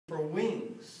for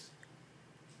wings.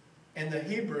 And the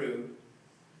Hebrew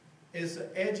is the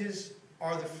edges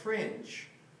or the fringe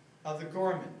of the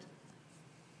garment.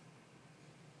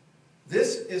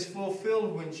 This is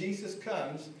fulfilled when Jesus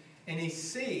comes and he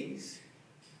sees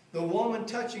the woman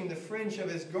touching the fringe of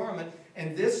his garment,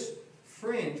 and this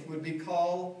fringe would be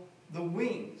called the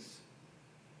wings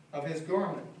of his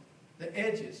garment, the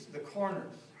edges, the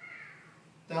corners.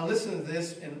 Now listen to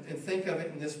this and think of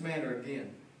it in this manner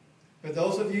again. For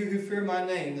those of you who fear my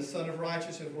name, the Son of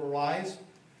Righteousness will rise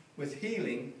with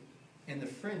healing in the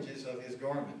fringes of his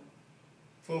garment,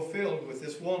 fulfilled with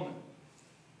this woman.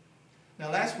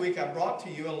 Now last week I brought to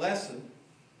you a lesson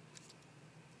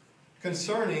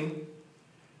concerning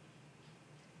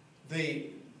the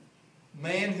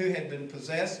man who had been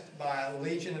possessed by a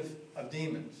legion of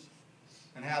demons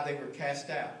and how they were cast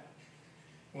out.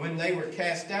 When they were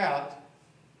cast out,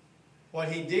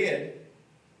 what he did,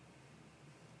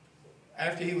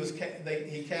 after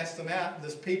he cast them out, the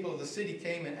people of the city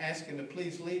came and asked him to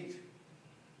please leave.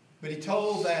 But he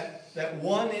told that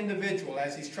one individual,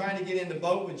 as he's trying to get in the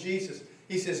boat with Jesus,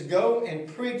 he says, go and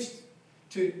preach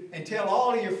and tell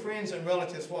all of your friends and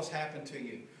relatives what's happened to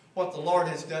you, what the Lord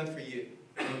has done for you.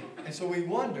 And so we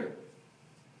wonder,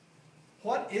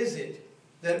 what is it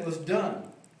that was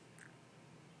done?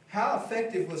 How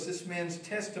effective was this man's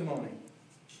testimony?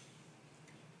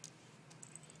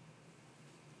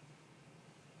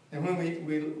 And when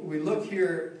we look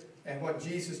here at what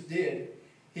Jesus did,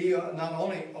 he not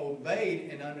only obeyed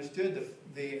and understood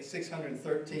the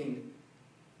 613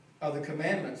 of the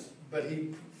commandments, but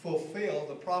he fulfilled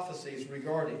the prophecies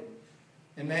regarding.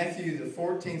 In Matthew, the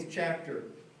 14th chapter,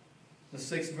 the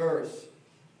 6th verse,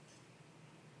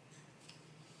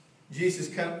 or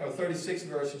 36th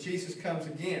verse, Jesus comes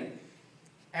again.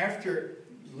 After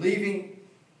leaving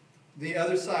the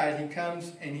other side, he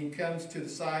comes to the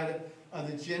side of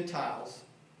the Gentiles.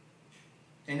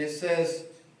 And it says,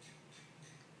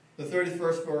 the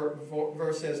 31st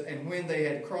verse says, and when they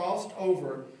had crossed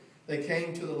over, they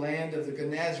came to the land of the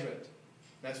Gennesaret.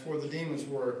 That's where the demons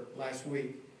were last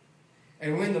week.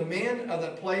 And when the men of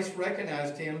that place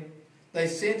recognized him, they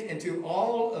sent into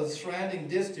all of the surrounding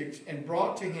districts and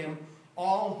brought to him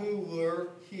all who were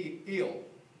ill.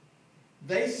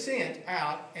 They sent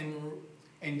out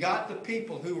and got the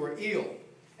people who were ill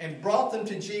and brought them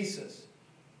to Jesus.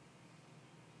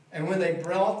 And when they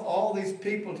brought all these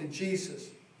people to Jesus,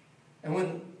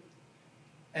 and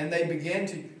they began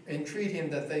to entreat him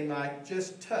that they might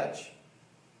just touch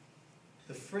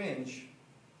the fringe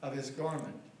of his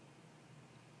garment.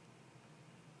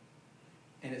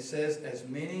 And it says, as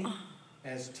many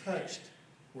as touched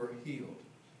were healed.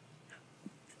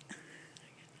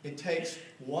 It takes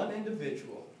one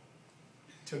individual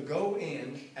to go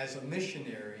in as a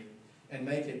missionary and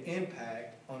make an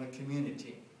impact on a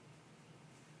community.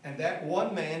 And that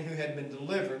one man who had been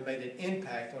delivered made an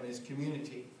impact on his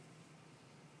community.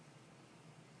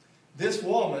 This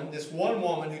one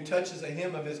woman who touches the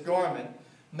hem of his garment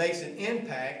makes an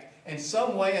impact. In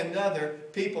some way or another,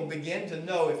 people begin to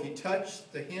know if you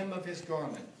touch the hem of his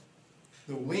garment,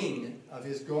 the wing of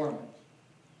his garment,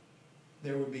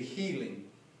 there would be healing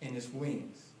in his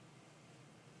wings.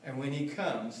 And when he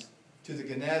comes to the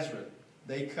Gennesaret,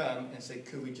 they come and say,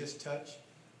 could we just touch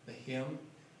the hem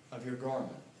of your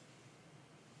garment?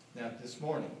 Now, this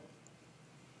morning,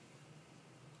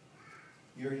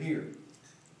 you're here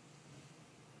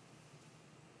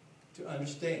to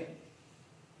understand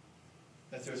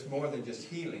that there's more than just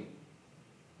healing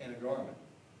in a garment.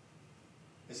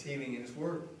 There's healing in his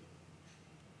word.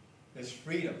 There's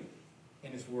freedom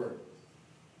in his word.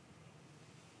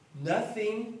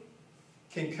 Nothing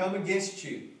can come against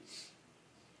you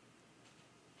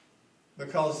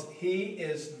because he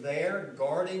is there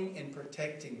guarding and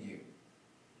protecting you.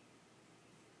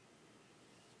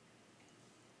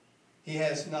 He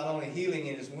has not only healing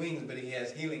in his wings, but he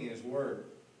has healing in his word.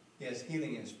 He has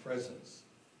healing in his presence.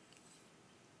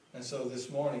 And so this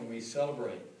morning we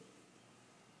celebrate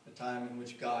the time in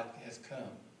which God has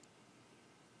come.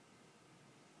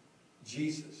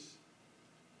 Jesus,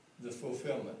 the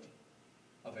fulfillment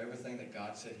of everything that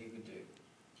God said he would do.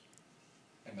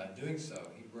 And by doing so,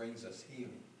 he brings us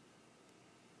healing.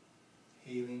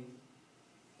 Healing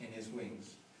in his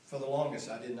wings. For the longest,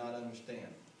 I did not understand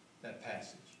that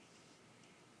passage.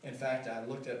 In fact, I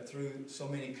looked up through so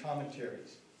many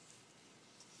commentaries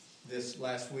this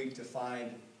last week to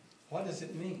find, what does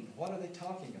it mean? What are they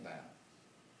talking about?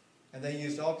 And they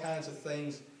used all kinds of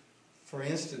things. For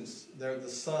instance, the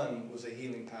sun was a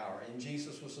healing power, and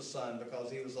Jesus was the sun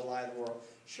because he was the light of the world.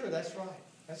 Sure, that's right.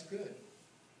 That's good.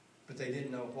 But they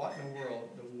didn't know what in the world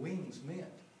the wings meant.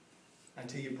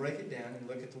 until you break it down and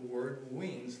look at the word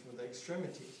wings for the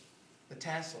extremities, the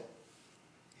tassel,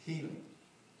 healing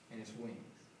in his wings.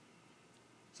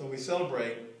 So we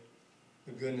celebrate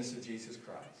the goodness of Jesus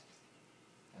Christ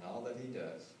and all that he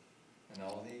does and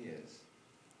all that he is,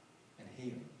 and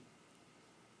healing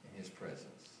in his presence.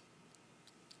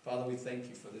 Father, we thank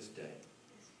you for this day.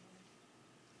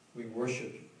 We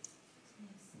worship you,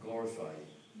 glorify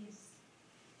you.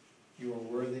 You are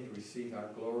worthy to receive our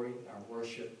glory, our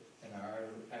worship, and our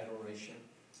adoration.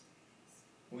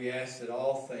 We ask that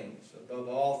all things, above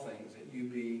all things, that you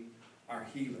be our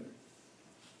healer.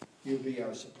 You'll be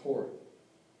our support.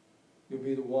 You'll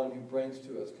be the one who brings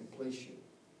to us completion.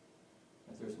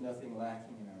 That there's nothing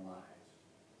lacking in our lives.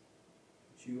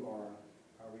 That you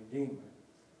are our Redeemer,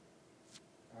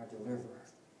 our Deliverer,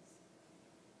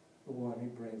 the one who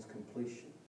brings completion